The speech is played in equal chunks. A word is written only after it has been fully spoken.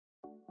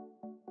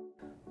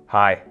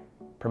Hi,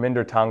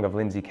 Perminder Tung of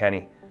Lindsay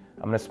Kenney.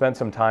 I'm going to spend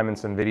some time in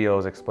some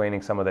videos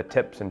explaining some of the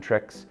tips and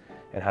tricks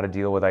and how to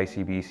deal with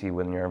ICBC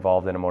when you're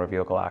involved in a motor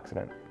vehicle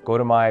accident. Go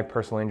to my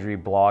personal injury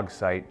blog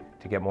site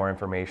to get more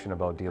information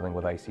about dealing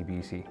with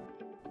ICBC.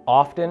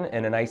 Often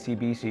in an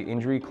ICBC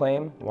injury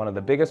claim, one of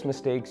the biggest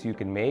mistakes you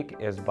can make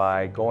is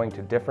by going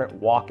to different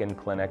walk-in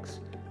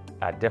clinics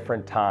at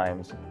different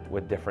times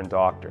with different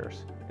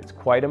doctors. It's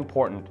quite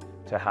important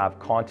to have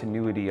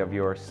continuity of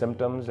your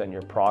symptoms and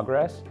your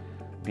progress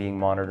being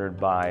monitored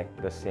by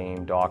the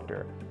same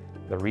doctor.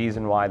 The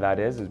reason why that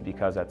is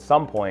because at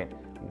some point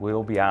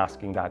we'll be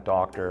asking that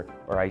doctor,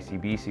 or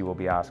ICBC will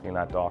be asking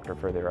that doctor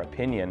for their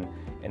opinion,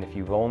 and if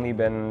you've only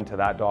been to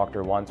that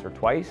doctor once or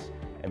twice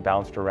and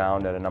bounced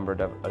around at a number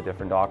of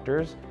different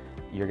doctors,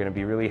 you're going to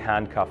be really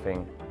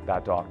handcuffing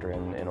that doctor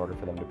in order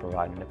for them to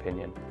provide an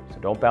opinion. So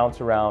don't bounce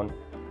around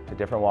to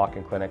different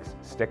walk-in clinics,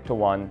 stick to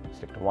one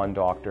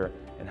doctor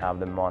and have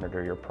them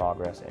monitor your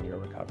progress and your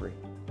recovery.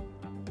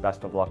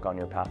 Best of luck on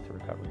your path to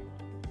recovery.